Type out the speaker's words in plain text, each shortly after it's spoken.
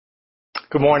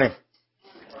Good morning.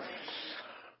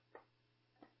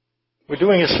 We're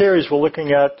doing a series. We're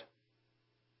looking at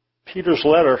Peter's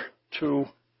letter to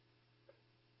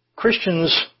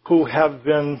Christians who have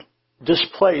been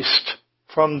displaced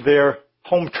from their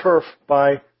home turf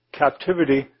by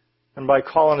captivity and by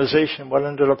colonization. What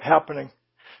ended up happening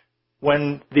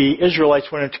when the Israelites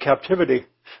went into captivity,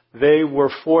 they were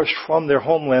forced from their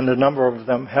homeland. A number of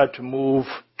them had to move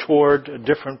toward a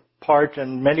different part,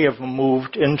 and many of them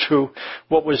moved into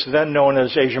what was then known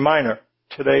as Asia Minor.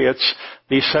 Today it's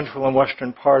the central and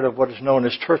western part of what is known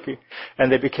as Turkey,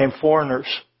 and they became foreigners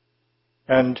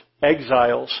and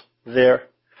exiles there.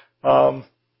 There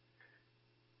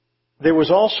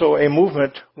was also a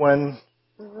movement when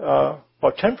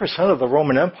about 10% of the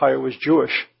Roman Empire was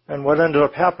Jewish. And what ended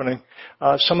up happening,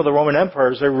 some of the Roman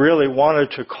empires, they really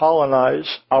wanted to colonize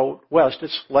out west.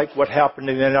 It's like what happened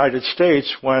in the United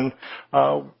States when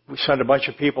we sent a bunch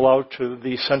of people out to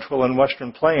the central and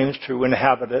western plains to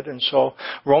inhabit it. And so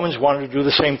Romans wanted to do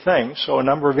the same thing. So a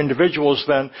number of individuals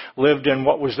then lived in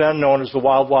what was then known as the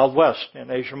Wild Wild West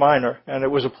in Asia Minor. And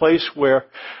it was a place where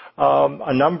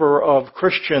a number of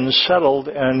Christians settled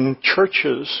and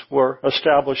churches were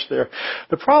established there.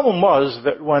 The problem was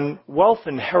that when wealth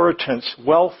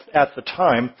at the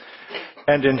time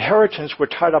and inheritance were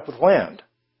tied up with land.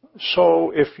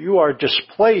 So if you are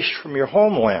displaced from your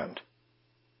homeland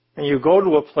and you go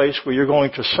to a place where you're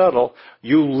going to settle,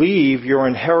 you leave your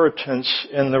inheritance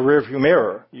in the rearview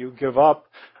mirror. You give up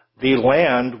the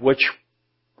land, which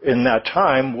in that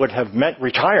time would have meant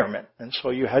retirement. And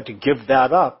so you had to give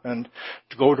that up and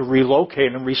to go to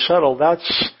relocate and resettle.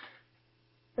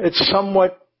 It's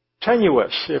somewhat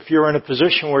tenuous if you're in a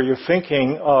position where you're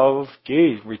thinking of,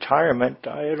 retirement.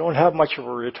 I don't have much of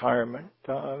a retirement.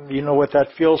 You know what that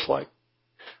feels like.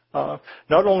 Not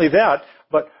only that,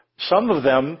 but some of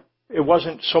them, it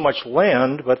wasn't so much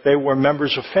land, but they were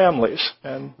members of families.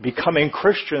 And becoming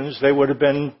Christians, they would have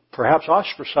been perhaps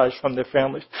ostracized from their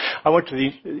families. I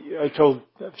told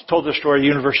this story at the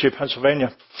University of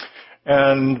Pennsylvania,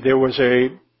 and there was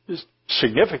a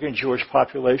significant Jewish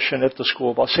population at the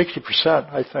school, about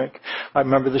 60%, I think. I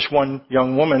remember this one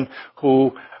young woman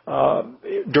who,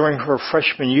 during her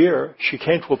freshman year, she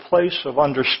came to a place of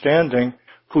understanding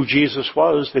who Jesus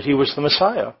was, that he was the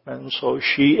Messiah. And so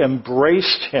she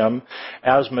embraced him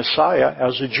as Messiah,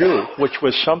 as a Jew, which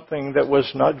was something that was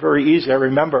not very easy. I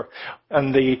remember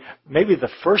maybe the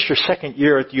first or second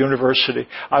year at the university,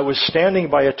 I was standing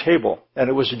by a table, and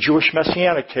it was a Jewish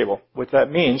Messianic table. What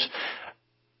that means,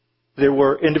 there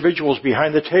were individuals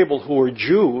behind the table who were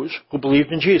Jews who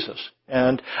believed in Jesus.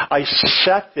 And I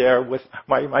sat there with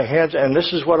my hands, and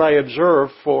this is what I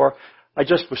observed I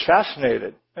just was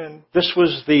fascinated. And this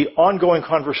was the ongoing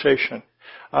conversation.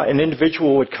 An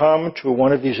individual would come to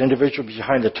one of these individuals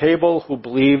behind the table who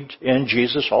believed in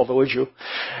Jesus, although a Jew.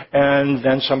 And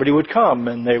then somebody would come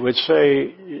and they would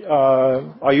say,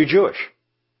 are you Jewish?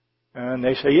 And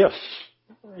they say, yes.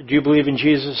 Do you believe in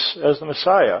Jesus as the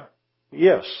Messiah?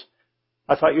 Yes.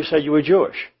 I thought you said you were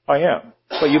Jewish. I am.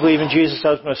 But you believe in Jesus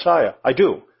as Messiah? I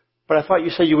do. But I thought you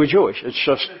said you were Jewish. It's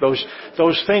just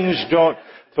those things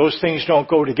don't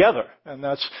go together. And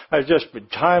I just been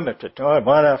time after time,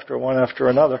 one after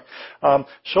another.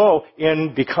 So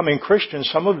in becoming Christians,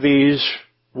 some of these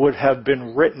would have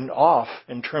been written off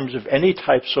in terms of any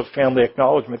types of family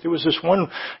acknowledgement. There was this one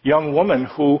young woman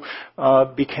who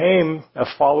became a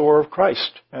follower of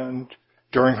Christ, and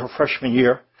during her freshman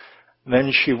year,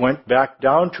 then she went back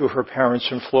down to her parents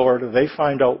in Florida. They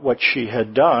find out what she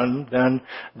had done. Then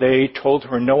they told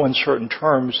her in no uncertain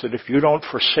terms that if you don't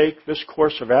forsake this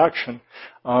course of action,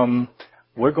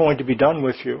 we're going to be done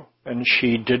with you. And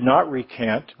she did not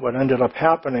recant. What ended up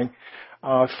happening,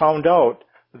 found out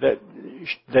that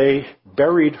they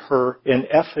buried her in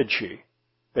effigy.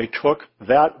 They took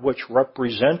that which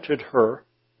represented her,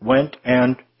 went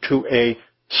and to a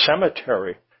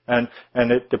cemetery. And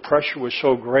the pressure was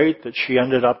so great that she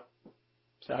ended up,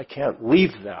 I can't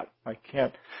leave that. I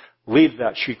can't leave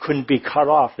that. She couldn't be cut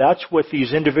off. That's what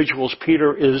these individuals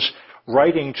Peter is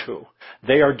writing to.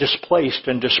 They are displaced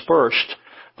and dispersed.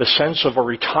 The sense of a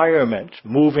retirement,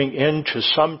 moving into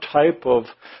some type of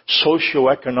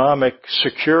socioeconomic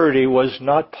security was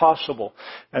not possible.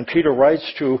 And Peter writes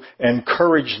to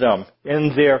encourage them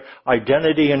in their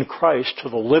identity in Christ to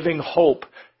the living hope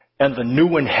and the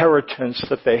new inheritance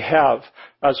that they have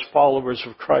as followers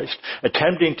of Christ,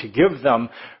 attempting to give them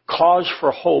cause for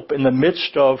hope in the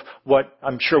midst of what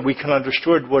I'm sure we can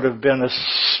understand would have been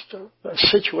a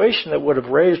situation that would have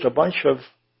raised a bunch of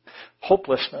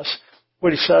hopelessness.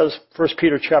 What he says, 1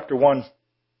 Peter chapter 1,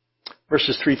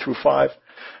 verses 3 through 5.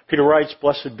 Peter writes,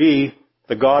 "Blessed be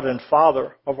the God and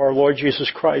Father of our Lord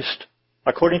Jesus Christ.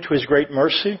 According to His great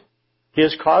mercy, He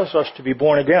has caused us to be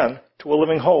born again to a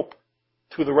living hope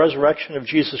through the resurrection of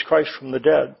Jesus Christ from the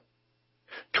dead,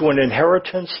 to an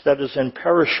inheritance that is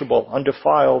imperishable,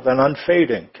 undefiled, and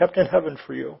unfading, kept in heaven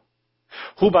for you,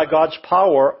 who by God's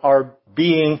power are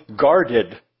being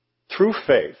guarded through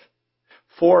faith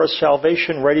for a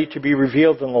salvation ready to be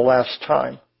revealed in the last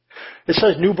time. It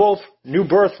says new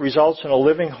birth results in a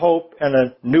living hope and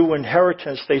a new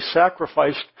inheritance. They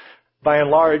sacrificed, by and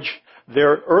large,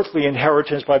 their earthly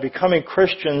inheritance by becoming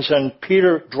Christians, and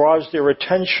Peter draws their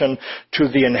attention to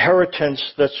the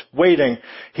inheritance that's waiting.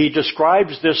 He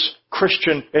describes this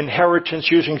Christian inheritance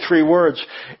using 3 words.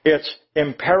 It's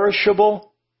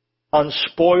imperishable,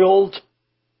 unspoiled,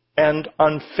 and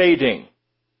unfading.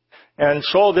 And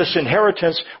so this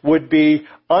inheritance would be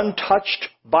untouched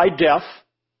by death.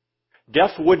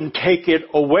 Death wouldn't take it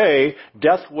away.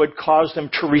 Death would cause them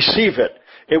to receive it.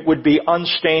 It would be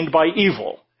unstained by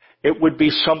evil. It would be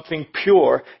something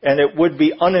pure, and it would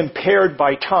be unimpaired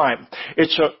by time.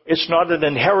 It's not an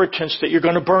inheritance that you're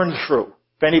going to burn through.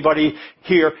 If anybody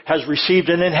here has received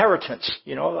an inheritance,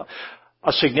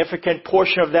 a significant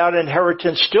portion of that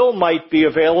inheritance still might be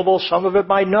available. Some of it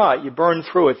might not. You burn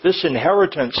through it. This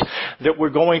inheritance that we're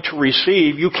going to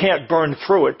receive, you can't burn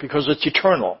through it because it's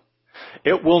eternal.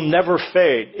 It will never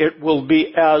fade. It will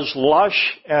be as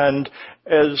lush and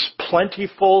as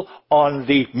plentiful on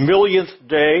the 1,000,000th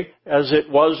day as it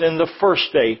was in the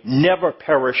first day. Never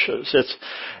perishes.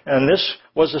 And this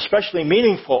was especially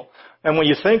meaningful. And when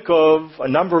you think of a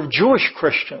number of Jewish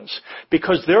Christians,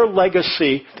 because their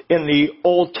legacy in the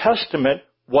Old Testament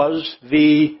was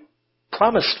the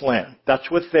promised land.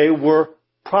 That's what they were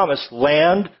promised.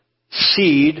 Land,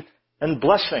 seed, and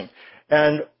blessing.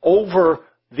 And over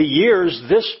the years,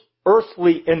 this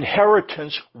earthly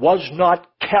inheritance was not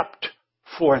kept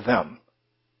for them.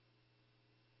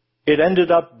 It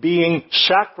ended up being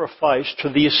sacrificed to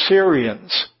the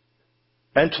Assyrians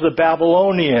and to the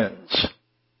Babylonians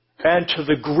and to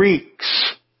the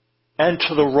Greeks and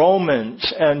to the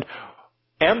Romans, and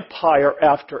empire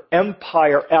after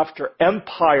empire after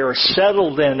empire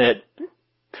settled in it,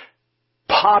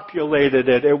 populated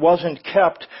it. It wasn't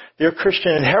kept. Their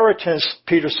Christian inheritance,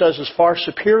 Peter says, is far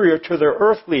superior to their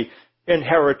earthly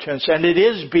inheritance, and it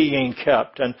is being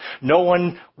kept, and no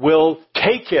one will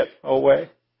take it away.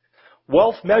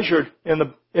 Wealth measured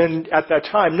at that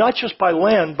time, not just by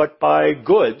land, but by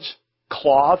goods,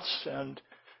 cloths and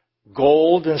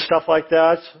gold and stuff like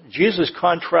that. Jesus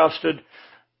contrasted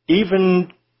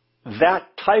even that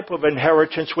type of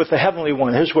inheritance with the heavenly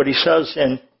one. Here's what he says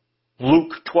in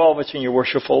Luke 12, it's in your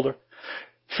worship folder.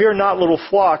 Fear not, little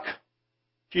flock,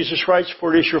 Jesus writes,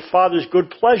 for it is your Father's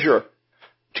good pleasure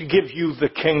to give you the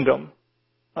kingdom.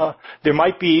 There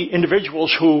might be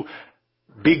individuals who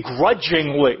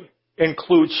begrudgingly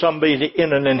include somebody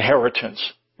in an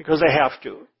inheritance because they have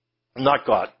to. Not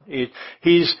God.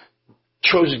 He's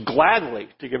chosen gladly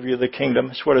to give you the kingdom.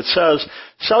 That's what it says.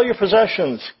 Sell your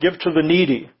possessions, give to the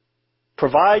needy.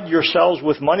 Provide yourselves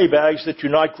with money bags that do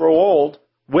not grow old,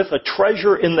 with a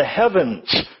treasure in the heavens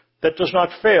that does not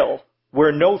fail,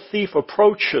 where no thief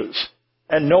approaches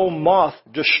and no moth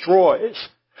destroys.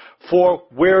 For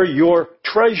where your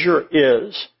treasure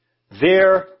is,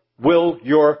 there will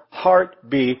your heart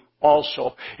be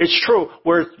also. It's true,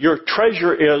 where your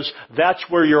treasure is, that's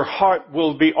where your heart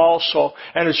will be also.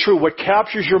 And it's true, what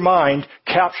captures your mind,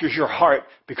 captures your heart,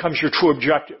 becomes your true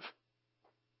objective.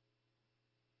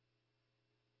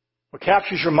 What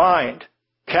captures your mind,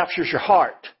 captures your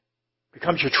heart,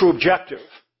 becomes your true objective.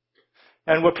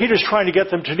 And what Peter's trying to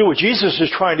get them to do, what Jesus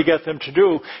is trying to get them to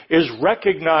do, is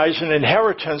recognize an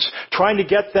inheritance, trying to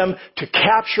get them to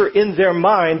capture in their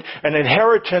mind an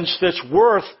inheritance that's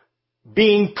worth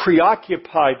being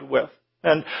preoccupied with,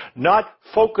 and not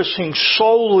focusing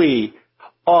solely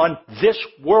on this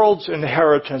world's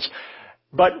inheritance,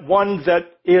 but one that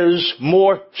is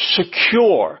more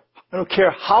secure. I don't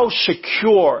care how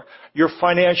secure your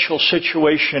financial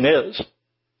situation is.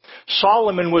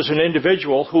 Solomon was an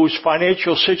individual whose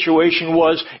financial situation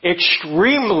was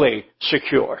extremely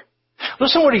secure.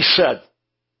 Listen to what he said.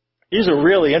 These are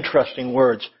really interesting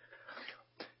words.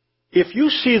 If you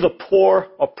see the poor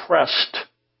oppressed,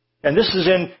 and this is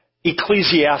in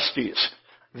Ecclesiastes,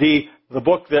 the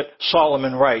book that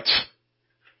Solomon writes.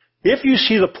 If you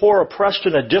see the poor oppressed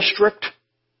in a district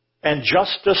and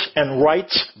justice and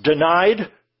rights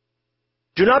denied,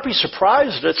 do not be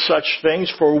surprised at such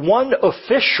things, for one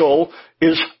official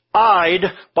is eyed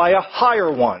by a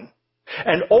higher one.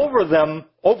 And over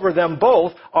them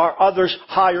both are others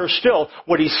higher still.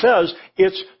 What he says,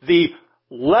 it's the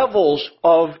levels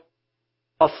of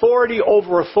authority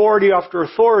over authority after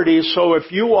authority. So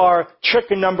if you are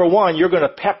chicken number 1, you're going to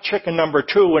peck chicken number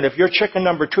 2. And if you're chicken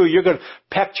number 2, you're going to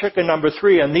peck chicken number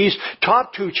 3. And these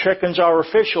top 2 chickens are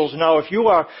officials. Now, if you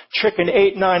are chicken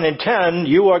 8, 9, and 10,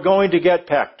 you are going to get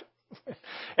pecked.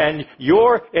 And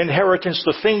your inheritance,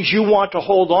 the things you want to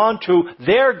hold on to,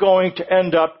 they're going to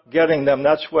end up getting them.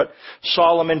 That's what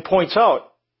Solomon points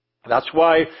out. That's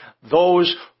why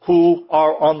those who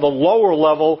are on the lower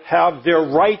level have their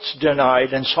rights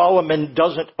denied. And Solomon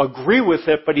doesn't agree with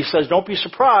it, but he says, don't be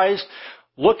surprised.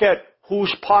 Look at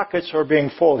whose pockets are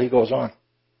being full, he goes on.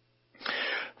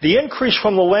 The increase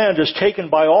from the land is taken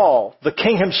by all. The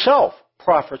king himself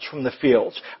profits from the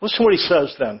fields. Listen to what he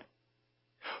says then.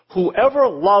 Whoever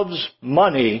loves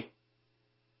money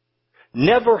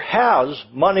never has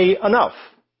money enough.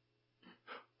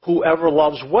 Whoever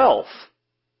loves wealth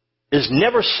is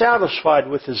never satisfied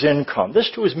with his income.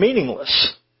 This too is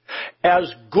meaningless.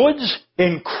 As goods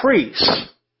increase,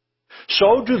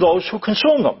 so do those who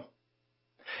consume them.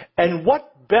 And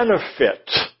what benefit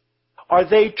are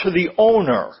they to the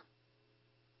owner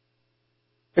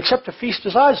except to feast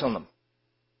his eyes on them?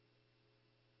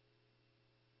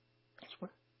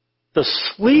 The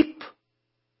sleep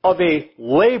of a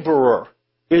laborer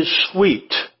is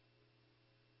sweet,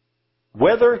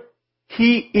 whether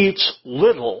he eats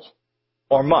little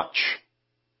or much.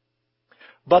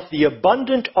 But the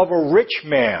abundance of a rich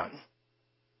man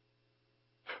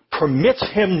permits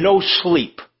him no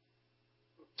sleep.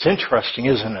 It's interesting,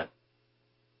 isn't it?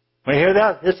 When you hear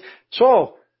that?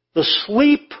 So, the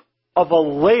sleep of a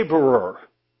laborer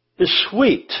is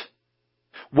sweet,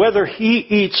 whether he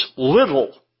eats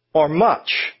little or much.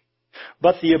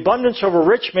 But the abundance of a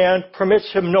rich man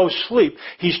permits him no sleep.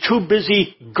 He's too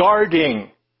busy guarding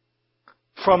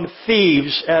from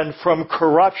thieves and from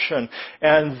corruption.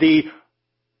 And the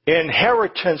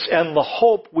inheritance and the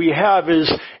hope we have is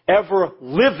ever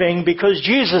living because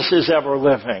Jesus is ever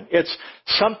living. It's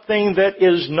something that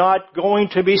is not going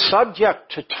to be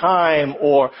subject to time,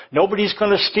 or nobody's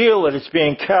going to steal it. It's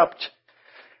being kept.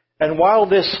 And while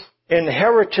this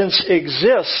inheritance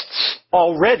exists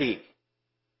already,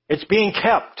 it's being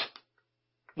kept,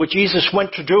 what Jesus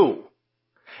went to do.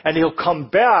 And he'll come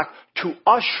back to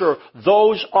usher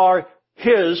those are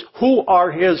his, who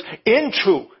are his,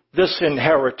 into this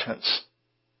inheritance.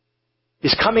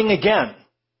 He's coming again.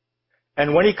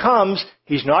 And when he comes,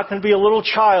 he's not going to be a little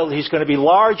child. He's going to be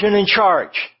large and in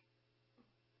charge.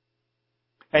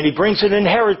 And he brings an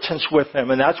inheritance with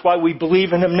him. And that's why we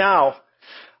believe in him now.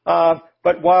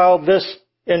 But while this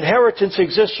inheritance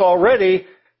exists already,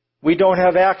 we don't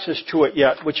have access to it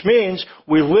yet, which means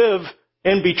we live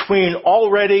in between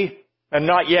already and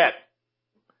not yet.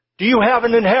 Do you have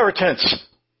an inheritance?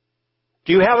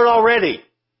 Do you have it already?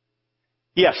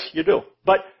 Yes, you do.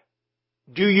 But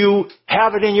do you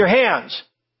have it in your hands?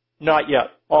 Not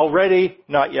yet. Already,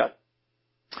 not yet.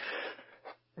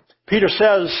 Peter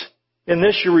says, in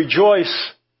this you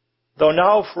rejoice, though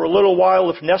now for a little while,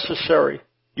 if necessary,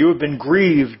 you have been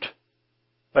grieved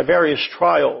by various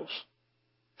trials,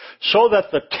 so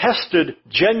that the tested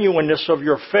genuineness of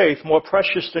your faith, more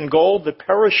precious than gold that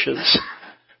perishes,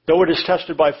 though it is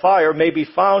tested by fire, may be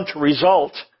found to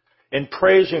result in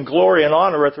praise and glory and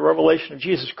honor at the revelation of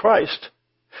Jesus Christ.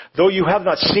 Though you have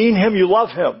not seen him, you love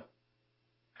him.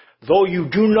 Though you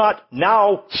do not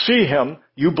now see him,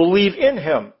 you believe in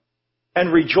him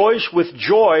and rejoice with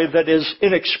joy that is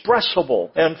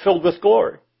inexpressible and filled with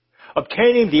glory,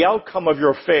 obtaining the outcome of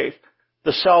your faith,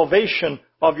 the salvation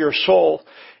of your soul.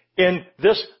 In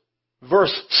this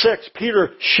verse 6,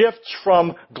 Peter shifts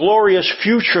from glorious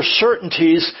future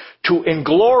certainties to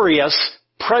inglorious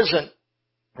present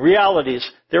realities.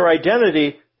 Their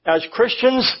identity as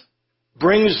Christians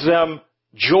brings them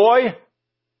joy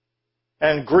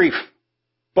and grief,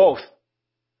 both,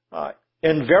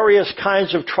 in various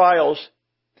kinds of trials.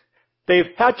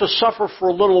 They've had to suffer for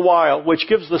a little while, which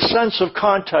gives the sense of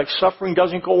context. Suffering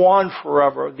doesn't go on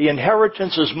forever. The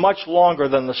inheritance is much longer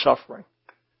than the suffering.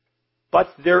 But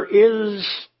there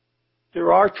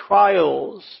are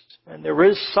trials, and there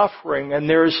is suffering, and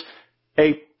there's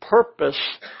a purpose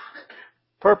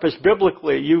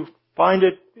biblically. You find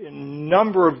it in a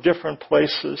number of different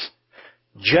places.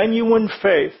 Genuine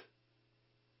faith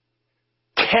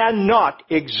cannot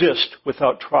exist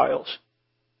without trials.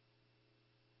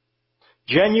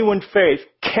 Genuine faith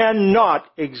cannot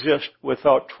exist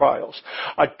without trials.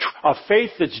 A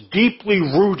faith that's deeply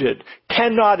rooted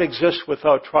cannot exist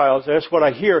without trials. That's what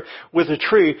I hear with a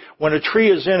tree. When a tree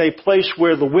is in a place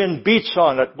where the wind beats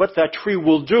on it, what that tree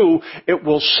will do, it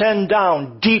will send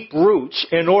down deep roots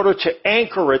in order to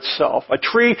anchor itself. A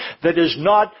tree that is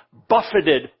not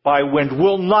buffeted by wind,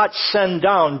 will not send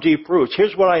down deep roots.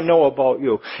 Here's what I know about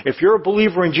you. If you're a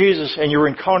believer in Jesus and you're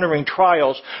encountering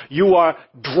trials, you are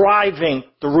driving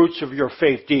the roots of your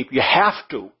faith deep. You have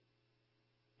to.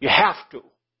 You have to.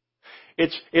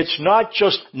 It's not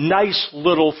just nice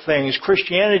little things.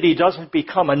 Christianity doesn't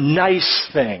become a nice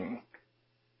thing.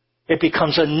 It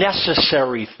becomes a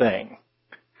necessary thing.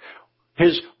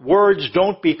 His words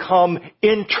don't become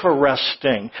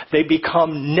interesting. They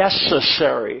become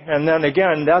necessary. And then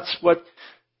again, that's what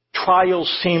trials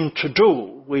seem to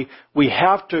do. We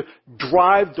have to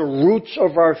drive the roots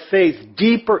of our faith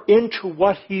deeper into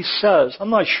what he says.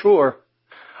 I'm not sure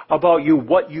about you,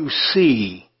 what you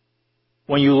see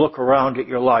when you look around at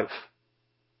your life.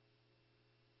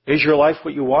 Is your life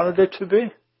what you wanted it to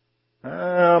be?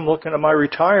 I'm looking at my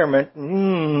retirement.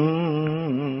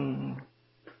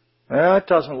 That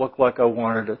doesn't look like I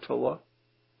wanted it to look.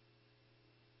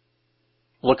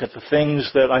 Look at the things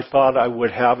that I thought I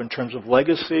would have in terms of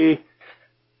legacy.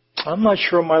 I'm not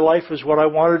sure my life is what I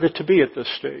wanted it to be at this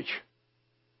stage.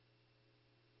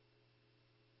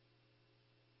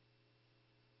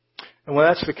 And when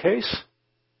that's the case,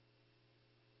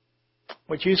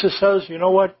 what Jesus says, you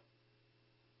know what?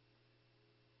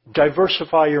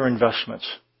 Diversify your investments.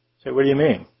 Say, what do you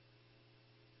mean?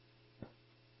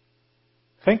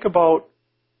 Think about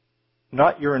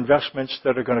not your investments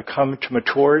that are going to come to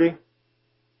maturity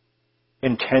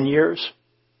in 10 years,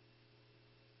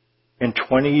 in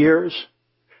 20 years.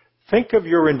 Think of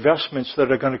your investments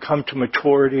that are going to come to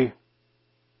maturity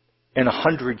in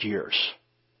 100 years,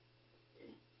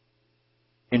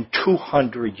 in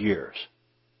 200 years.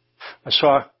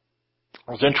 I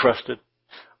was interested.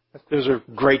 There's a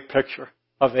great picture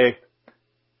of a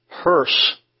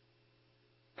hearse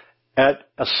at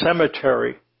a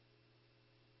cemetery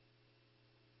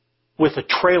with a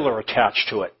trailer attached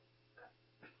to it.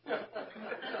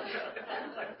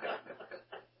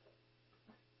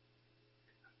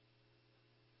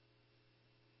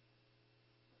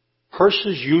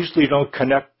 Hearses usually don't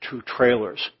connect to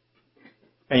trailers.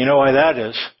 And you know why that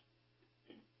is?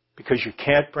 Because you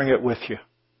can't bring it with you.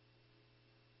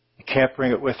 You can't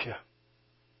bring it with you.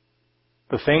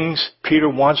 The things Peter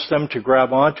wants them to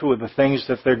grab onto are the things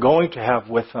that they're going to have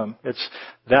with them. It's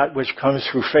that which comes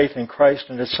through faith in Christ,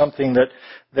 and it's something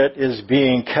that is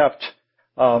being kept.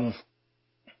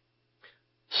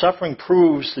 Suffering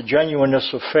proves the genuineness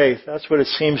of faith. That's what it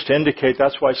seems to indicate.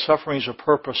 That's why sufferings are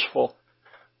purposeful.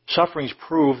 Sufferings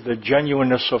prove the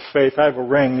genuineness of faith. I have a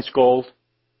ring, it's gold.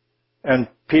 And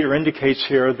Peter indicates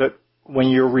here that when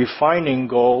you're refining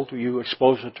gold, you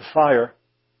expose it to fire.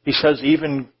 He says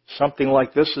even something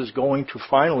like this is going to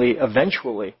finally,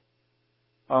 eventually,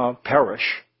 perish.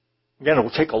 Again, it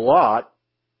will take a lot,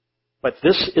 but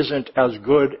this isn't as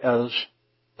good as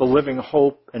the living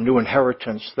hope and new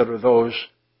inheritance that are those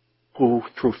who,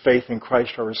 through faith in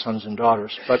Christ, are his sons and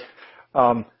daughters. But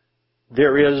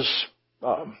there is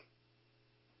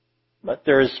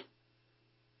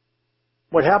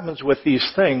what happens with these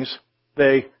things.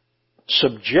 They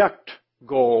subject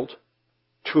gold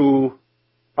to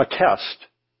a test,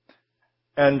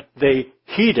 and they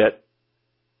heat it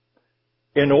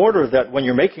in order that when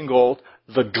you're making gold,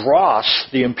 the dross,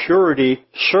 the impurity,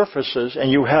 surfaces,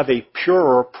 and you have a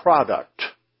purer product.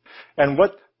 And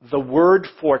what the word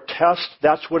for test,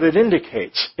 that's what it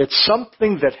indicates. It's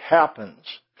something that happens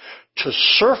to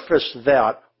surface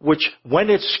that which,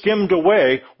 when it's skimmed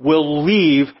away, will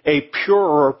leave a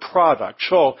purer product.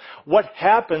 So, what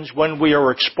happens when we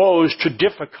are exposed to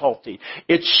difficulty?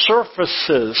 It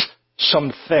surfaces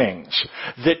some things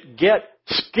that get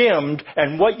skimmed,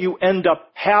 and what you end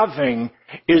up having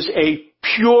is a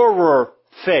purer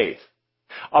faith.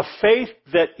 A faith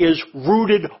that is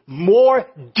rooted more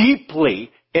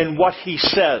deeply in what he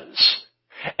says,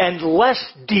 and less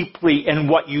deeply in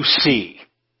what you see.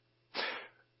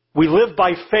 We live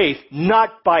by faith,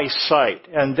 not by sight.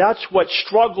 And that's what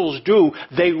struggles do.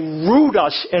 They root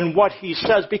us in what he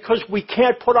says because we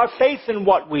can't put our faith in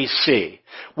what we see.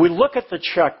 We look at the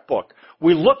checkbook.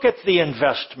 We look at the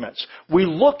investments. We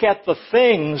look at the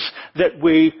things that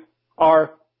we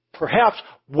are perhaps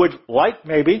would like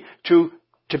maybe to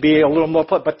be a little more,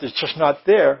 but it's just not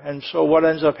there. And so what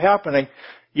ends up happening,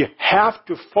 you have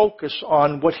to focus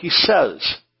on what he says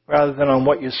rather than on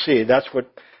what you see. That's what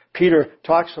Peter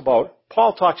talks about.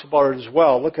 Paul talks about it as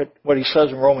well. Look at what he says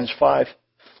in Romans 5.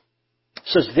 It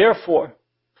says, therefore,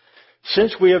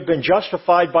 since we have been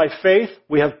justified by faith,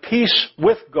 we have peace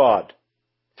with God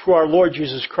through our Lord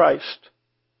Jesus Christ.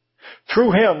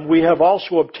 Through him we have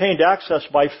also obtained access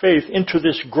by faith into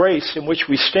this grace in which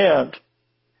we stand,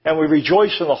 and we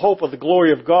rejoice in the hope of the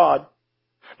glory of God.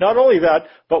 Not only that,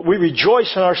 but we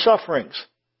rejoice in our sufferings,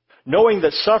 knowing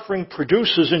that suffering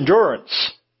produces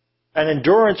endurance, and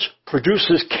endurance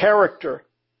produces character,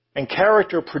 and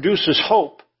character produces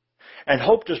hope. And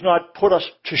hope does not put us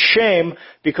to shame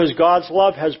because God's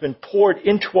love has been poured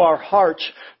into our hearts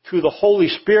through the Holy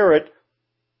Spirit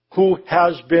who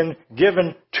has been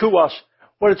given to us.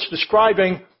 What it's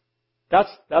describing, that's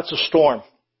a storm.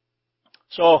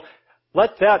 So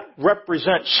let that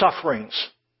represent sufferings.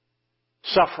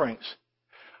 Sufferings.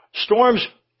 Storms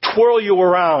twirl you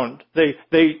around. They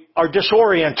are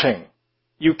disorienting.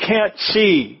 You can't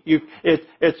see.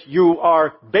 You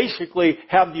are basically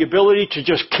have the ability to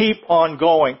just keep on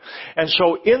going. And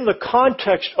so in the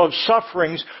context of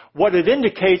sufferings, what it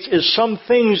indicates is some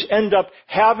things end up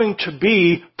having to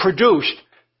be produced.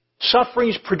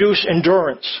 Sufferings produce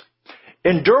endurance.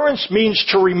 Endurance means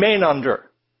to remain under.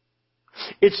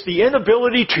 It's the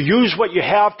inability to use what you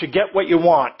have to get what you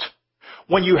want.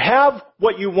 When you have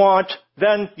what you want,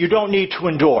 then you don't need to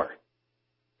endure.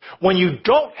 When you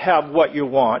don't have what you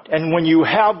want, and when you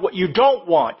have what you don't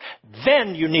want,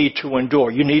 then you need to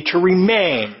endure. You need to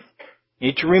remain. You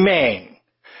need to remain.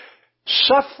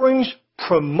 Sufferings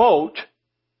promote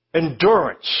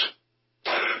endurance.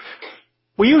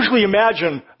 We usually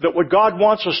imagine that what God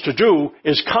wants us to do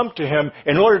is come to Him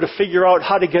in order to figure out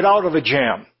how to get out of a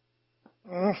jam.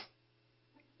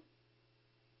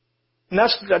 And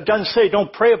that doesn't say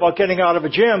don't pray about getting out of a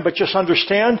jam, but just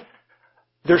understand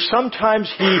there's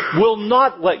sometimes He will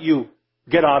not let you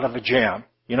get out of a jam.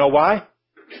 You know why?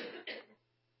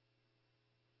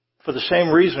 For the same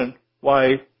reason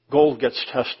why gold gets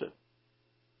tested.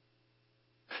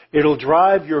 It'll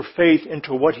drive your faith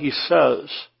into what He says,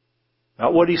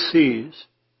 not what He sees.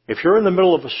 If you're in the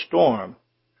middle of a storm,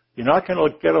 you're not going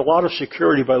to get a lot of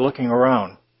security by looking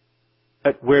around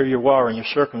at where you are in your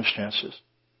circumstances.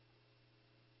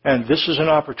 And this is an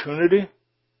opportunity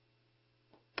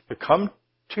to come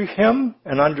to Him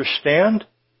and understand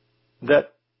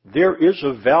that there is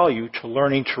a value to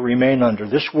learning to remain under.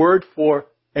 This word for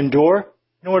endure,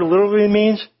 you know what it literally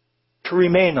means? To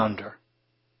remain under.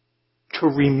 To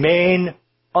remain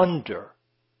under.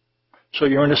 So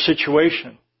you're in a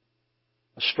situation,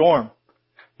 a storm.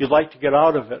 You'd like to get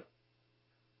out of it.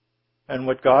 And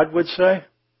what God would say,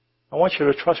 I want you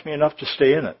to trust me enough to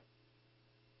stay in it.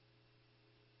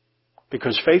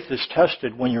 Because faith is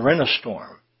tested when you're in a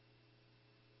storm.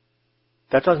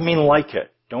 That doesn't mean like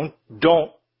it.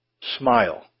 Don't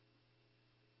smile.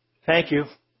 Thank you.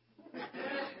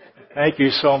 Thank you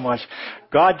so much.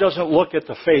 God doesn't look at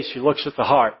the face, He looks at the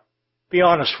heart. Be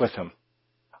honest with Him.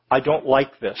 I don't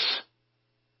like this.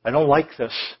 I don't like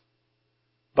this.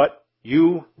 But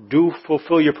you do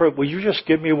fulfill your purpose. Will you just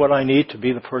give me what I need to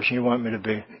be the person you want me to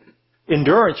be?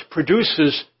 Endurance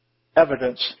produces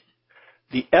evidence.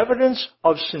 The evidence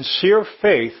of sincere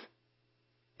faith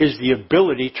is the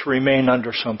ability to remain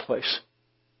under someplace.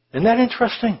 Isn't that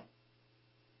interesting?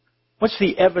 What's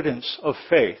the evidence of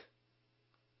faith?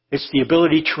 It's the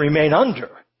ability to remain under.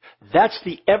 That's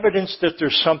the evidence that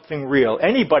there's something real.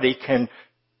 Anybody can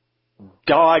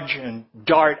dodge and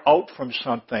dart out from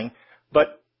something,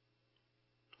 but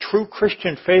true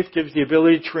Christian faith gives the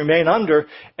ability to remain under,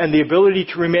 and the ability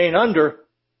to remain under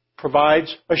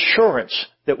provides assurance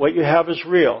that what you have is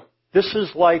real. This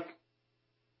is like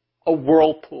a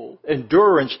whirlpool.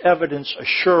 Endurance, evidence,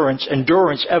 assurance.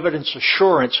 Endurance, evidence,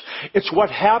 assurance. It's what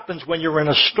happens when you're in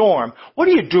a storm. What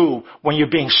do you do when you're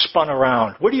being spun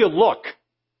around? Where do you look?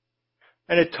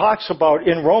 And it talks about,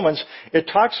 in Romans, it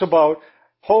talks about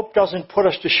hope doesn't put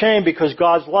us to shame because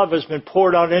God's love has been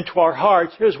poured out into our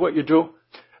hearts. Here's what you do.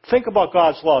 Think about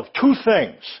God's love. Two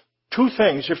things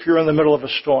if you're in the middle of a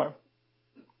storm.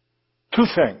 Two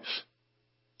things.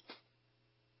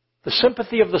 The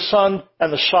sympathy of the Son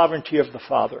and the sovereignty of the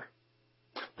Father.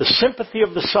 The sympathy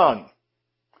of the Son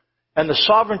and the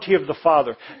sovereignty of the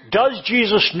Father. Does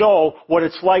Jesus know what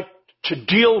it's like to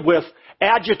deal with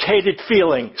agitated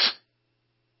feelings?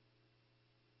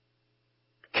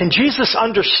 Can Jesus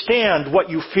understand what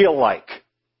you feel like?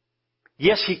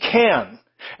 Yes, He can.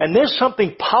 And there's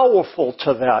something powerful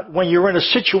to that. When you're in a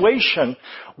situation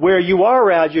where you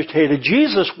are agitated,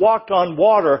 Jesus walked on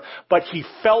water, but He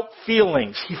felt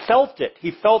feelings. He felt it.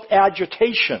 He felt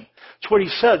agitation. That's what He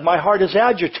said. My heart is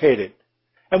agitated.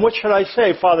 And what should I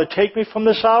say? Father, take me from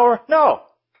this hour? No.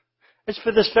 It's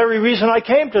for this very reason I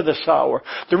came to this hour.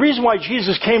 The reason why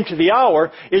Jesus came to the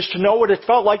hour is to know what it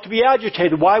felt like to be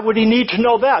agitated. Why would He need to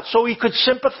know that? So He could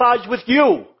sympathize with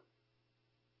you.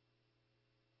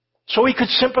 So He could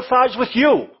sympathize with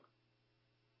you.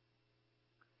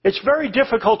 It's very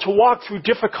difficult to walk through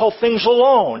difficult things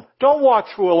alone. Don't walk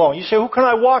through alone. You say, who can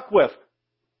I walk with?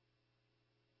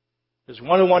 There's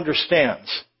one who understands.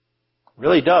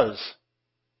 Really does.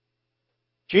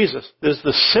 Jesus. There's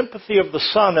the sympathy of the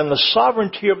Son and the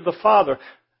sovereignty of the Father.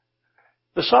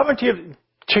 The sovereignty of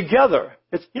together.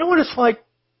 You know what it's like?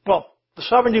 Well, the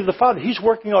sovereignty of the Father, He's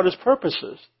working out His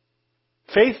purposes.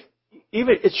 Faith,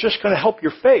 even it's just going to help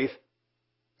your faith.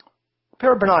 A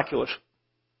pair of binoculars.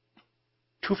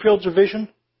 2 fields of vision.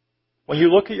 When you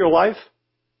look at your life,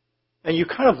 and you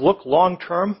kind of look long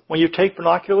term when you take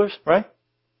binoculars, right?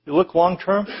 You look long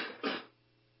term.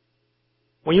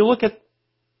 When you look at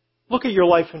your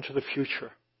life into the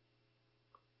future.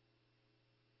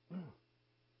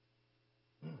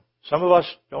 Some of us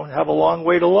don't have a long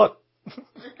way to look.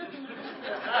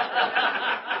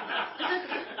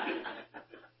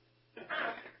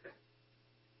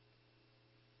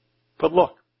 But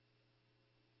look,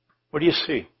 what do you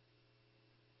see?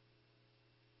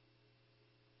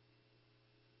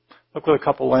 Look with a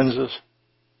couple lenses.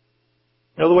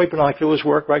 You know the way binoculars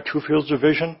work, right? 2 fields of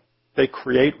vision. They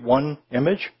create one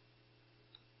image.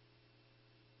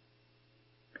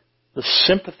 The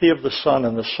sympathy of the Son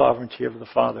and the sovereignty of the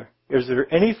Father. Is there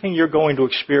anything you're going to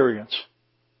experience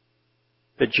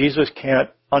that Jesus can't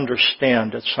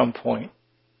understand at some point?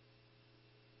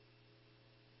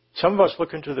 Some of us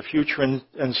look into the future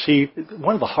and see,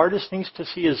 one of the hardest things to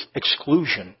see is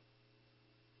exclusion.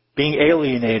 Being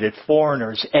alienated,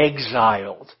 foreigners,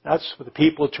 exiled. That's the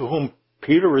people to whom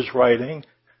Peter is writing.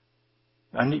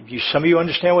 And some of you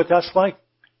understand what that's like?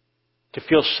 To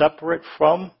feel separate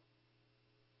from.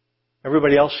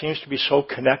 Everybody else seems to be so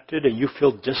connected and you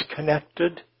feel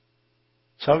disconnected.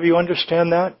 Some of you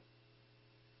understand that?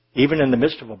 Even in the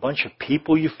midst of a bunch of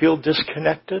people you feel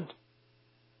disconnected?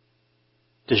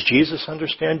 Does Jesus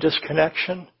understand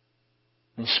disconnection?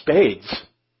 In spades.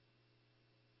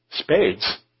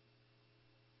 Spades.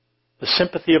 The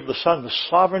sympathy of the Son, the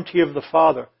sovereignty of the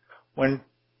Father. When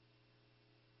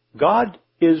God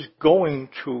is going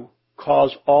to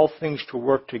cause all things to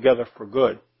work together for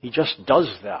good, He just does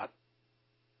that.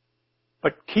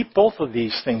 But keep both of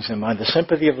these things in mind. The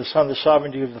sympathy of the Son, the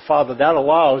sovereignty of the Father. That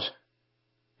allows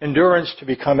endurance to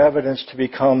become evidence, to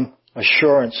become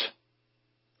assurance.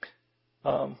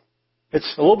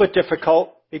 It's a little bit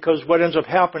difficult because what ends up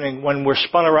happening when we're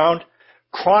spun around,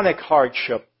 chronic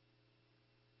hardship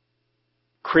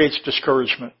creates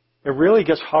discouragement. It really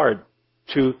gets hard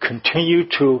to continue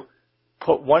to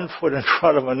put one foot in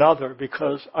front of another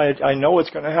because I know it's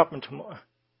going to happen tomorrow.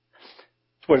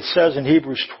 It's what it says in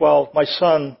Hebrews 12. My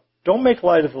son, don't make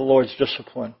light of the Lord's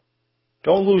discipline.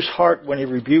 Don't lose heart when He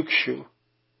rebukes you.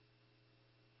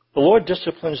 The Lord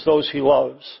disciplines those He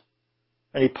loves,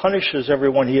 and He punishes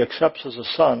everyone He accepts as a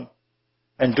son.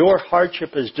 Endure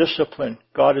hardship as discipline.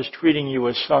 God is treating you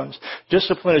as sons.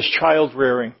 Discipline is child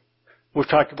rearing. We've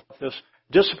talked about this.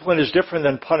 Discipline is different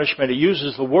than punishment. It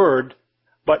uses the word,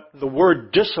 but the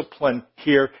word discipline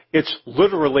here, it's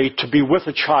literally to be with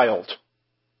a child.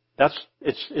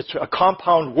 It's a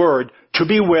compound word, to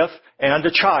be with and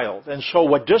a child. And so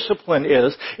what discipline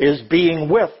is being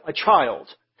with a child.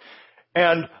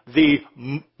 And the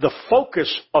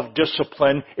focus of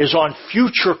discipline is on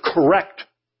future correct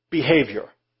behavior.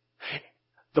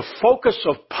 The focus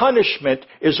of punishment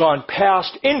is on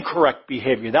past incorrect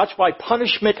behavior. That's why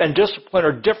punishment and discipline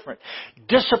are different.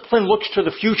 Discipline looks to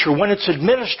the future when it's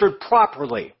administered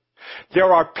properly.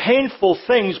 There are painful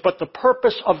things, but the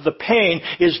purpose of the pain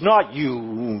is not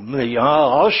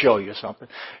I'll show you something.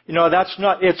 That's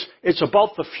not, it's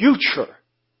about the future.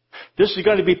 This is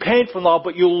going to be painful now,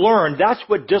 but you'll learn. That's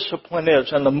what discipline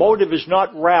is. And the motive is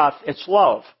not wrath, it's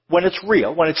love. When it's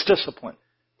real, when it's discipline.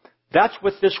 That's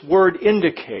what this word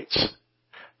indicates.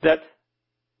 That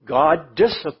God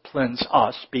disciplines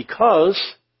us because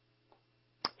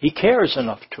He cares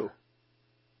enough to.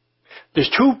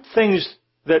 There's 2 things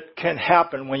that can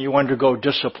happen when you undergo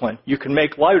discipline. You can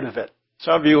make light of it.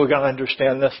 Some of you are going to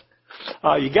understand this.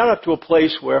 You get up to a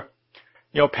place where,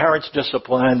 parents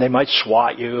discipline, they might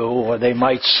swat you, or they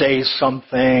might say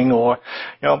something, or,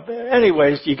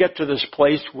 anyways, you get to this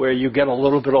place where you get a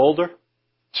little bit older.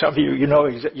 Some of you, you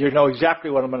know exactly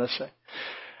what I'm going to say.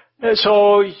 And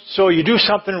so you do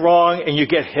something wrong and you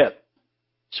get hit.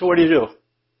 So what do? Is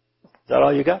that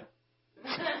all you got?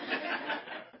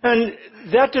 And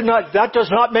that does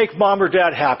not make mom or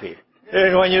dad happy.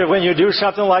 And when you do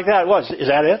something like that, is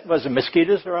that it? Was there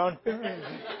mosquitoes around?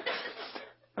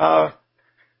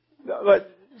 But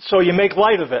so you make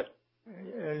light of it.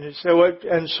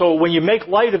 And so when you make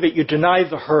light of it, you deny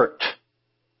the hurt.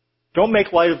 Don't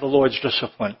make light of the Lord's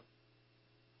discipline.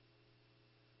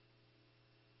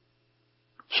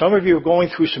 Some of you are going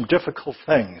through some difficult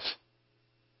things.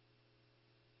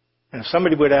 And if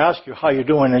somebody would ask you how you're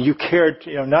doing, and you cared,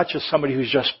 not just somebody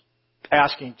who's just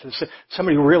asking,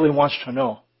 somebody who really wants to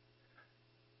know.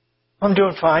 I'm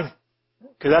doing fine.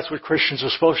 Because that's what Christians are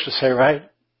supposed to say, right?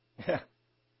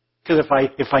 Because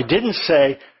if I didn't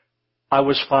say I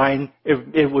was fine,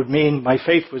 it would mean my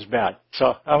faith was bad.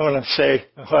 So I'm going to say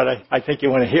what I think you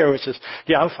want to hear, which is,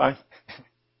 yeah, I'm fine.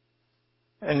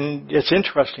 And it's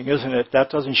interesting, isn't it?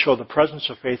 That doesn't show the presence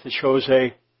of faith. It shows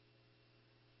a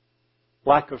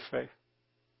lack of faith.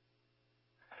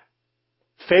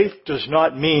 Faith does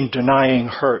not mean denying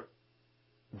hurt.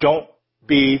 Don't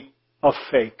be a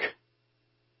fake.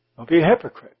 Don't be a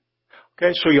hypocrite.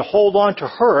 Okay, so you hold on to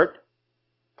hurt,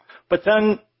 but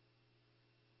then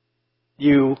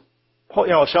some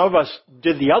of us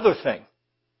did the other thing,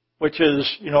 which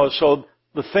is, so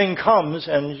the thing comes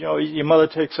and, your mother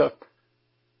takes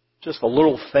just a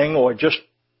little thing, or just,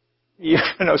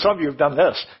 some of you have done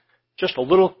this, just a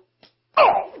little,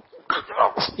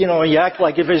 you act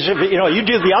like you do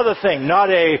the other thing, not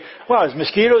there's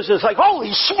mosquitoes, it's like,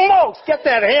 holy smokes, get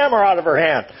that hammer out of her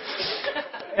hand.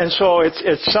 And so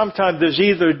it's sometimes there's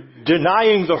either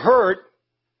denying the hurt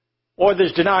or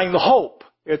there's denying the hope.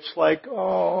 It's like,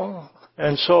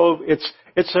 and so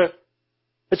it's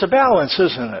a balance,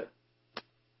 isn't it?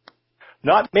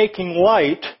 Not making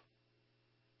light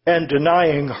and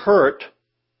denying hurt,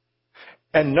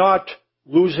 and not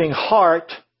losing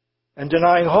heart and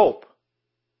denying hope.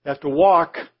 You have to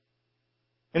walk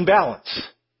in balance.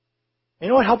 You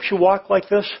know what helps you walk like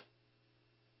this?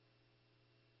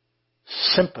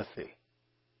 Sympathy.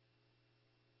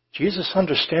 Jesus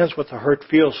understands what the hurt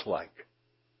feels like.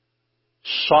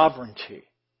 Sovereignty.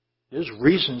 There's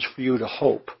reasons for you to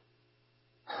hope.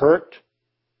 Hurt,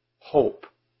 hope.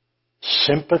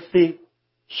 Sympathy,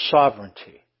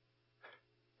 sovereignty.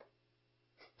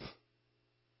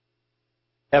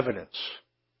 Evidence.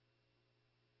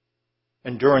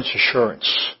 Endurance,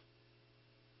 assurance.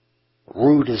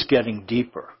 Root is getting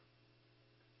deeper.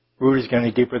 Root is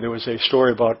getting deeper. There was a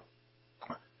story about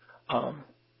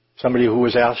somebody who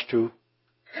was asked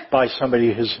by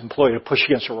his employee, to push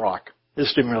against a rock.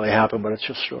 This didn't really happen, but it's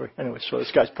just a story. Anyway, so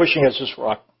this guy's pushing against this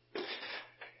rock.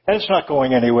 And it's not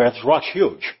going anywhere. This rock's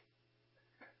huge.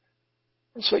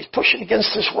 And so he's pushing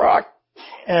against this rock,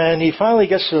 and he finally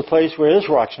gets to the place where this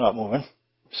rock's not moving.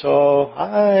 So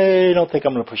I don't think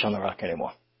I'm going to push on the rock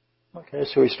anymore. Okay,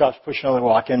 so he stops pushing on the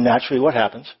rock, and naturally what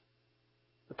happens?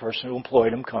 The person who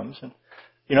employed him comes, and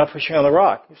you're not pushing on the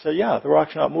rock. He said, yeah, the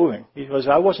rock's not moving. He goes,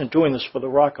 I wasn't doing this for the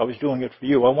rock. I was doing it for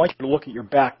you. I want you to look at your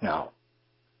back now.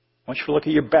 I want you to look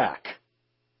at your back.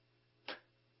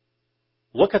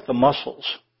 Look at the muscles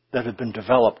that have been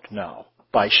developed now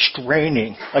by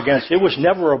straining against. It was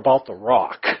never about the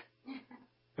rock.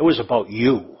 It was about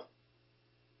you.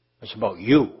 It was about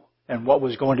you and what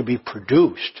was going to be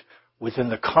produced within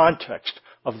the context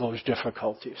of those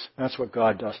difficulties. That's what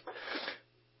God does.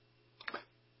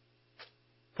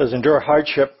 It says, endure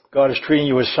hardship. God is treating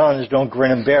you as sons. Don't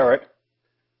grin and bear it.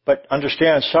 But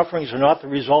understand, sufferings are not the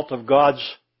result of God's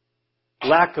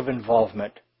lack of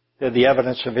involvement. They're the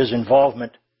evidence of His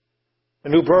involvement. The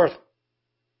new birth,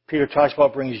 Peter talks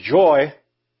about, brings joy,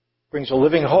 brings a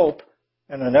living hope,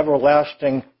 and an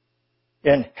everlasting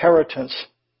inheritance.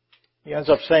 He ends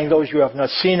up saying, those you have not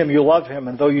seen Him, you love Him,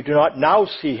 and though you do not now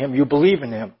see Him, you believe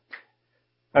in Him.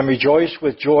 And rejoice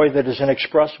with joy that is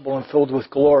inexpressible and filled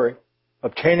with glory,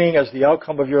 obtaining as the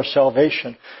outcome of your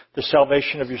salvation, the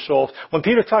salvation of your souls. When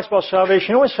Peter talks about salvation,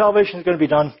 you know when salvation is going to be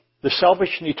done? The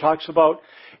salvation he talks about,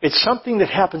 it's something that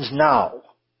happens now.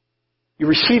 You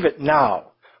receive it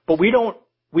now. But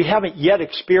we haven't yet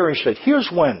experienced it. Here's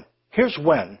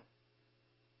when.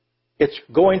 It's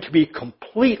going to be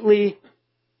completely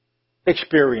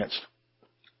experienced.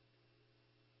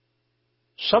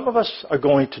 Some of us are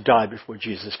going to die before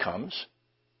Jesus comes,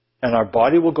 and our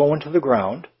body will go into the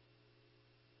ground,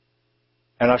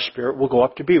 and our spirit will go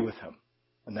up to be with Him.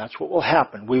 And that's what will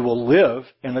happen. We will live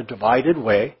in a divided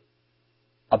way,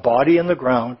 a body in the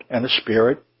ground and a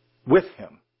spirit with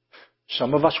Him.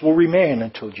 Some of us will remain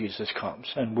until Jesus comes,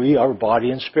 and we are body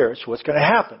and spirit. So what's going to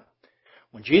happen?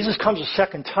 When Jesus comes a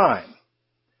second time,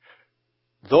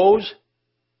 those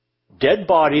dead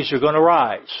bodies are going to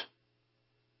rise,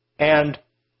 and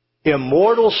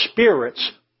immortal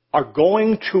spirits are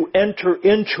going to enter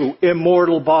into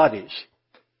immortal bodies.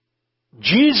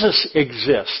 Jesus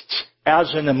exists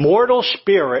as an immortal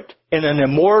spirit in an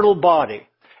immortal body,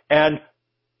 and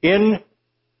in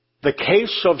the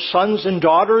case of sons and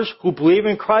daughters who believe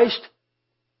in Christ,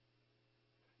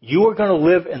 you are going to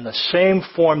live in the same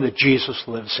form that Jesus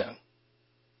lives in.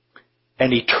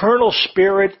 An eternal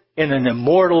spirit in an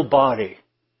immortal body.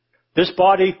 This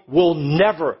body will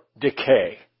never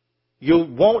decay. You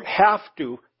won't have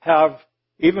to have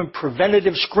even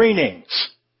preventative screenings.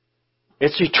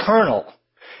 It's eternal.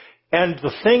 And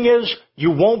the thing is,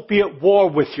 you won't be at war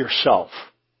with yourself.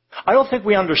 I don't think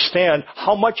we understand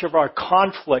how much of our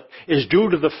conflict is due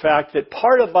to the fact that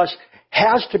part of us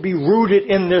has to be rooted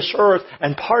in this earth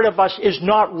and part of us is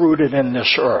not rooted in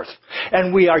this earth.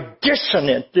 And we are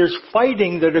dissonant. There's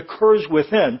fighting that occurs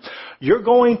within. You're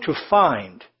going to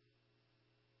find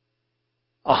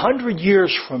 100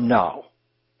 years from now,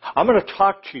 I'm going to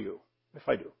talk to you, if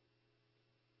I do.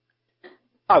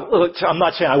 I'm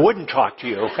not saying I wouldn't talk to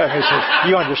you.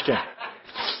 You understand.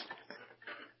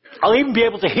 I'll even be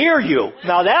able to hear you.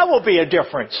 Now that will be a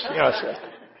difference.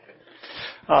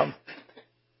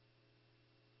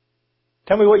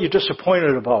 Tell me what you're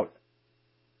disappointed about.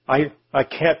 I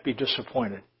can't be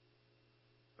disappointed.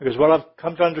 Because what I've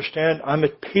come to understand, I'm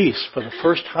at peace for the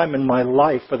first time in my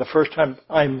life. For the first time,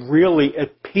 I'm really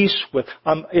at peace with,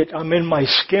 I'm in my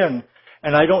skin,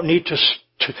 and I don't need to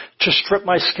strip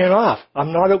my skin off.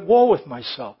 I'm not at war with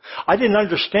myself. I didn't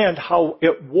understand how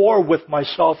at war with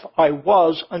myself I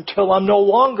was until I'm no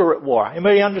longer at war.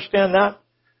 Anybody understand that?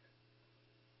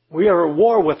 We are at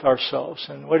war with ourselves,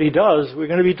 and what He does, we're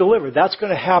going to be delivered. That's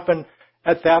going to happen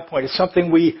at that point. It's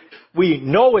something we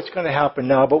know it's going to happen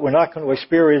now, but we're not going to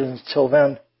experience it until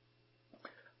then.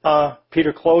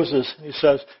 Peter closes, he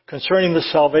says, concerning the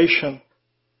salvation,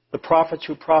 the prophets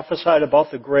who prophesied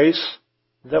about the grace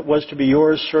that was to be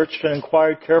yours searched and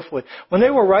inquired carefully. When they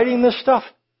were writing this stuff,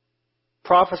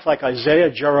 prophets like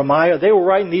Isaiah, Jeremiah, they were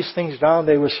writing these things down.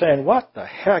 They were saying, what the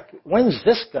heck? When's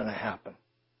this going to happen?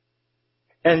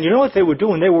 And you know what they were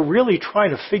doing? They were really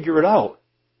trying to figure it out.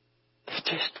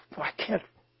 I can't.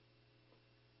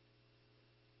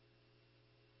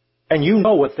 And you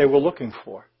know what they were looking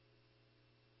for.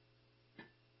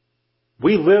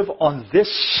 We live on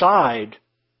this side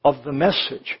of the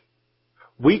message.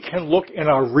 We can look in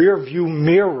our rearview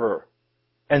mirror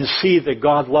and see that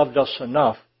God loved us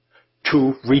enough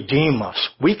to redeem us.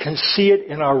 We can see it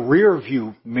in our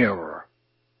rearview mirror.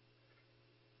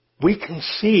 We can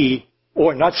see,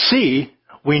 or not see,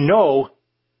 we know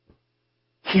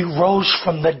He rose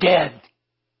from the dead.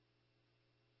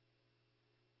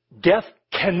 Death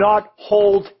cannot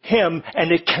hold Him,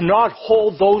 and it cannot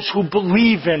hold those who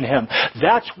believe in Him.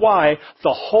 That's why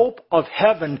the hope of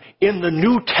heaven in the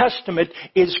New Testament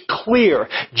is clear.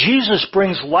 Jesus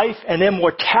brings life and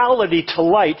immortality to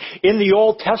light. In the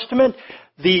Old Testament,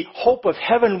 the hope of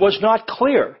heaven was not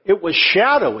clear. It was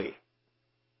shadowy.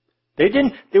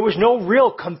 There was no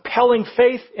real compelling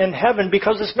faith in heaven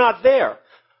because it's not there.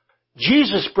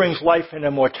 Jesus brings life and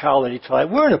immortality to light.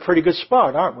 We're in a pretty good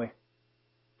spot, aren't we?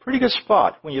 Pretty good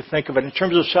spot when you think of it. In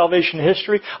terms of salvation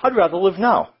history, I'd rather live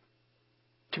now.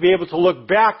 To be able to look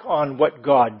back on what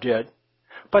God did.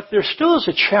 But there still is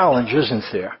a challenge, isn't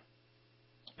there?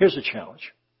 Here's a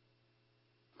challenge.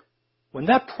 When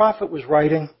that prophet was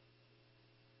writing,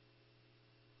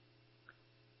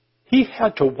 he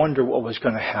had to wonder what was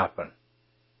going to happen.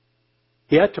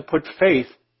 He had to put faith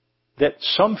that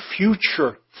some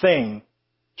future thing,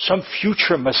 some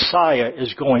future Messiah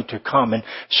is going to come. And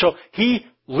so he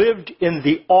lived in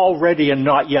the already and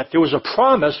not yet. There was a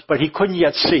promise, but he couldn't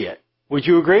yet see it. Would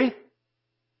you agree?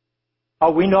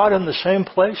 Are we not in the same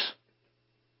place?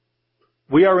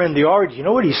 We are in the already. You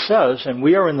know what he says? And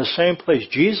we are in the same place.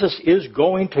 Jesus is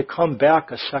going to come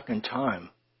back a second time.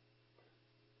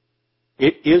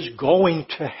 It is going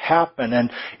to happen.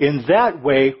 And in that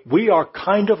way, we are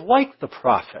kind of like the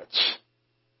prophets.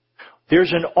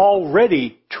 There's an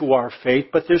already to our faith,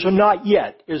 but there's a not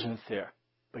yet, isn't there?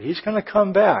 But He's going to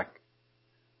come back.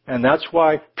 And that's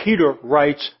why Peter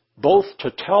writes both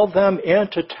to tell them and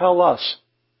to tell us,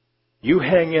 you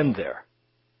hang in there.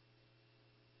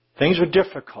 Things are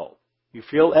difficult. You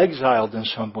feel exiled in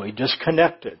some way,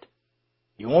 disconnected.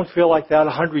 You won't feel like that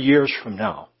 100 years from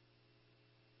now.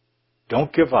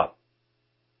 Don't give up.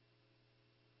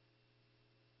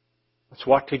 Let's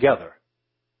walk together.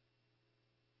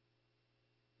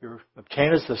 Your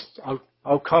obtain is the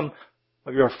outcome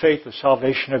of your faith, the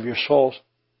salvation of your souls.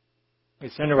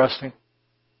 It's interesting.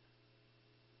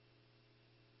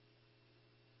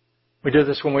 We did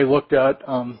this when we looked at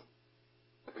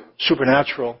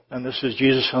supernatural, and this is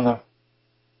Jesus on the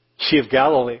Sea of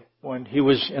Galilee when He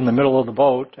was in the middle of the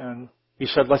boat, and He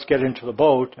said, let's get into the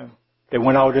boat, and they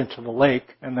went out into the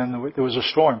lake, and then there was a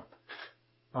storm.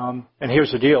 And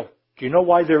here's the deal. Do you know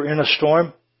why they're in a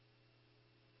storm?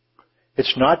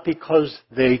 It's not because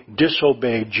they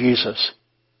disobeyed Jesus.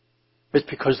 It's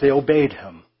because they obeyed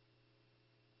Him.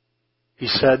 He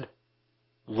said,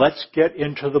 let's get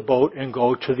into the boat and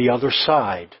go to the other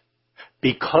side.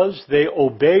 because they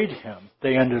obeyed him,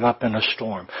 they ended up in a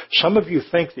storm. Some of you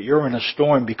think that you're in a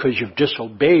storm because you've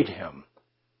disobeyed him.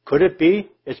 Could it be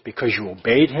it's because you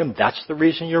obeyed him? That's the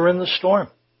reason you're in the storm.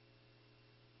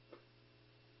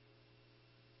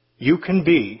 You can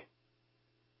be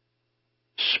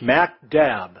smack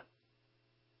dab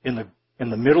in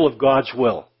the middle of God's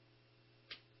will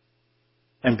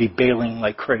and be bailing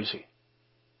like crazy.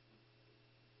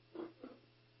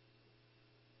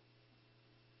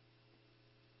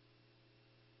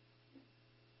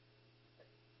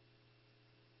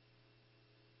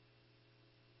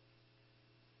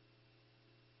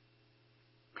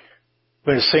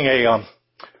 We're going to sing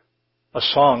a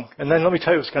song, and then let me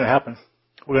tell you what's going to happen.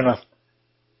 We're going to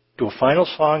do a final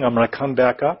song. I'm going to come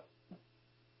back up.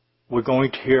 We're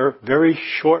going to hear very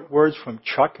short words from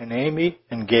Chuck and Amy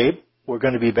and Gabe. We're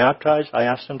going to be baptized. I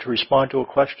asked them to respond to a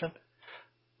question.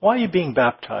 Why are you being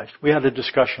baptized? We had a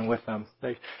discussion with them.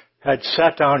 They had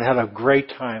sat down and had a great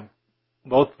time,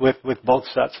 both with both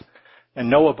sets, and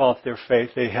know about their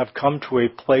faith. They have come to a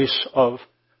place of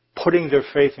putting their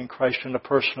faith in Christ in a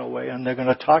personal way, and they're going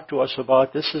to talk to us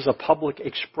about this is a public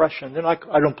expression. They're not,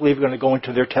 I don't believe, going to go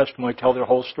into their testimony, tell their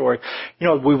whole story. You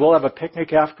know, we will have a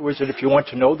picnic afterwards, and if you want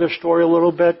to know their story a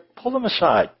little bit, pull them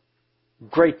aside.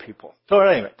 Great people. So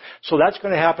anyway, so that's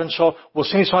going to happen. So we'll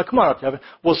sing a song. Come on up, Devin.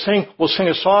 We'll sing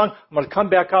a song. I'm going to come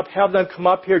back up, have them come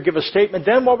up here, give a statement.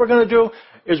 Then what we're going to do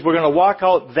is we're going to walk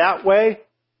out that way.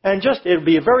 And it'll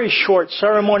be a very short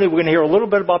ceremony. We're going to hear a little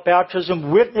bit about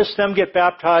baptism, witness them get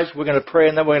baptized. We're going to pray,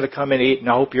 and then we're going to come and eat, and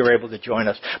I hope you're able to join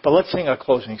us. But let's sing a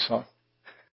closing song.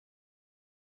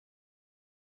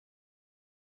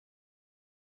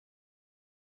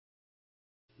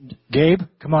 Gabe,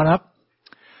 come on up.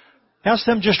 Ask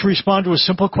them just to respond to a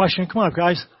simple question. Come on up,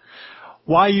 guys.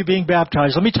 Why are you being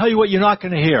baptized? Let me tell you what you're not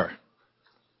going to hear.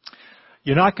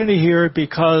 You're not going to hear it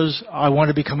because I want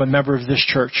to become a member of this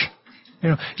church. You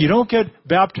know, you don't get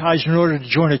baptized in order to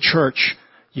join a church.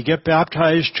 You get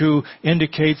baptized to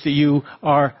indicate that you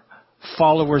are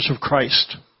followers of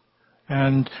Christ.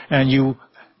 And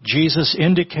Jesus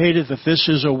indicated that this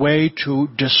is a way to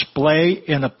display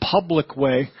in a public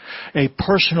way a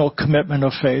personal commitment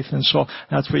of faith. And so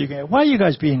that's what you're going to. Why are you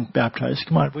guys being baptized?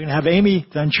 Come on, we're going to have Amy,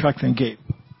 then Chuck, then Gabe.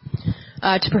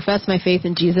 To profess my faith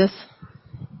in Jesus.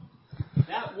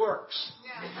 That works.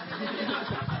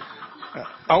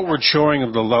 Outward showing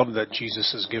of the love that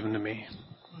Jesus has given to me.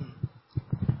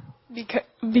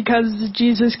 Because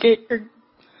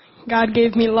God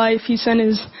gave me life. He sent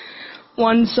His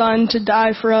one Son to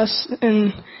die for us,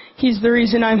 and He's the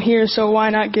reason I'm here, so why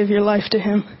not give your life to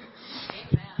Him?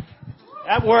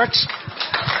 That works.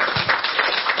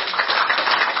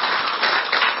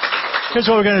 Here's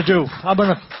what we're going to do. I'm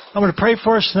going to pray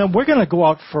first, and then we're going to go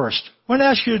out first. We're going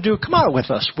to ask you to come out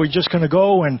with us. We're just going to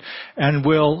go and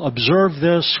we'll observe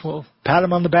this. We'll pat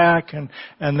him on the back, and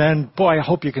then, boy, I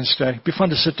hope you can stay. It'd be fun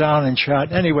to sit down and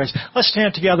chat. Anyways, let's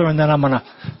stand together, and then I'm going to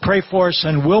pray for us,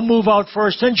 and we'll move out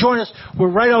first. Then join us. We're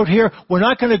right out here. We're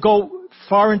not going to go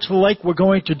far into the lake. We're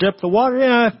going to dip the water.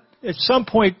 Yeah, at some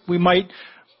point we might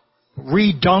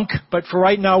re-dunk, but for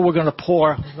right now we're going to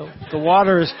pour. The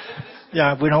water is,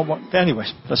 we don't want,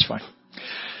 anyways, that's fine.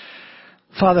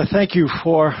 Father, thank you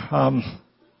for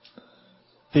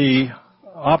the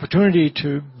opportunity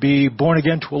to be born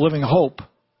again to a living hope,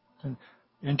 and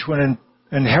into an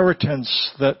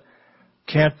inheritance that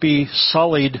can't be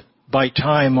sullied by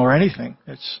time or anything.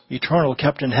 It's eternal,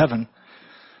 kept in heaven,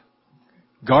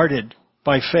 guarded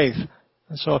by faith.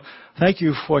 And so thank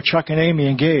you for Chuck and Amy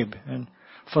and Gabe, and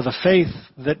for the faith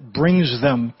that brings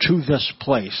them to this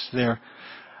place, their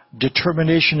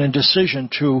determination and decision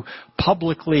to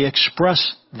publicly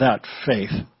express that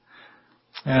faith.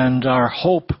 And our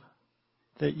hope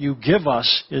that you give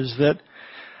us is that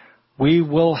we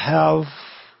will have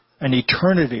an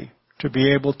eternity to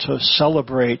be able to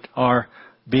celebrate our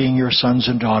being your sons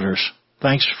and daughters.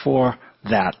 Thanks for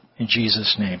that, in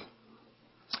Jesus' name.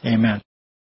 Amen.